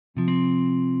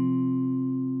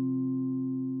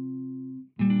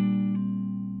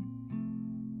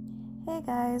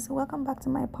Hi guys, welcome back to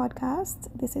my podcast.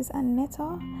 This is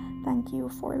Aneta. Thank you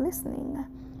for listening.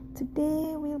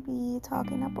 Today we'll be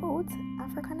talking about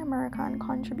African American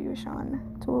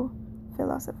contribution to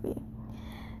philosophy.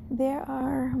 There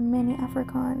are many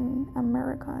African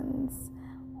Americans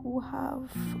who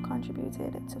have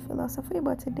contributed to philosophy,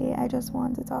 but today I just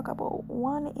want to talk about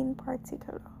one in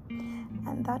particular,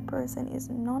 and that person is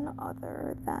none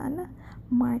other than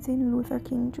Martin Luther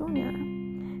King Jr.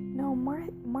 Now,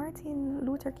 Martin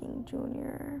Luther King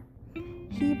Jr.,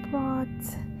 he brought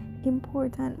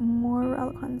important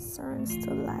moral concerns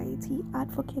to light. He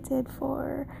advocated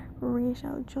for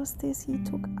racial justice. He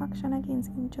took action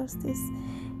against injustice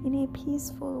in a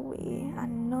peaceful way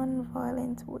and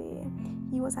non-violent way.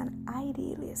 He was an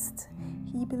idealist.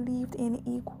 He believed in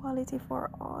equality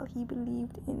for all. He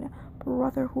believed in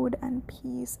brotherhood and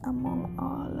peace among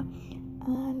all.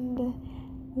 And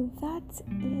that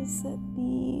is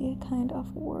the kind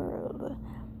of world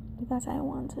that I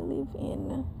want to live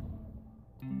in,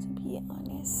 to be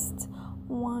honest.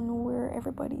 One where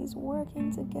everybody is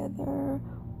working together,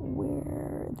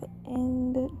 where the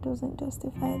end doesn't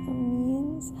justify the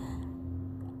means.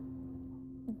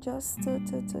 Just to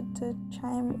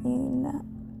chime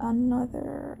in,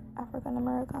 another African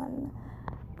American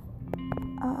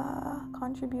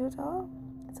contributor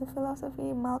to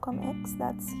philosophy, Malcolm X,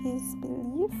 that's his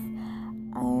belief.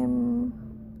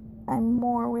 I'm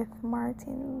more with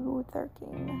Martin Luther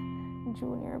King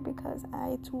Jr. because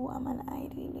I too am an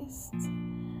idealist.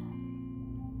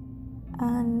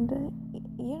 And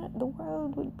the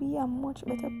world would be a much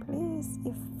better place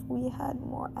if we had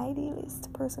more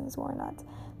idealist persons who are not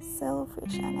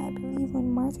selfish. And I believe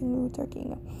when Martin Luther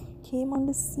King came on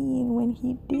the scene, when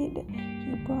he did,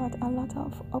 he brought a lot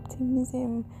of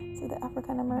optimism to the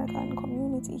African American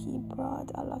community. He brought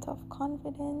a lot of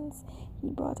confidence. He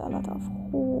brought a lot of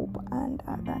hope. And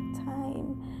at that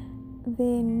time,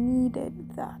 they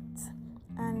needed that.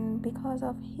 And because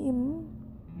of him,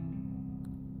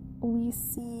 we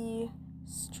see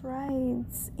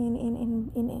strides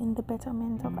in the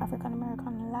betterment of African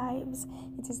American lives.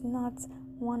 It is not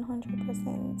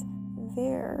 100%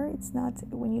 there. It's not,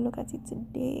 when you look at it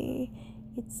today,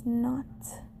 it's not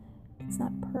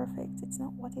perfect. It's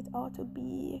not what it ought to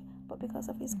be. But because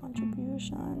of his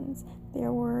contributions,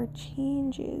 there were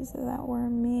changes that were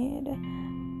made.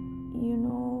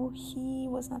 He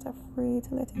was not afraid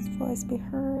to let his voice be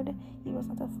heard. He was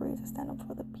not afraid to stand up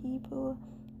for the people.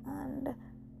 And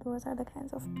those are the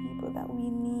kinds of people that we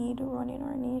need running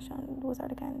our nation. Those are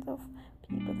the kinds of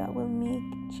people that will make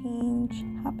change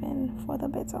happen for the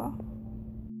better.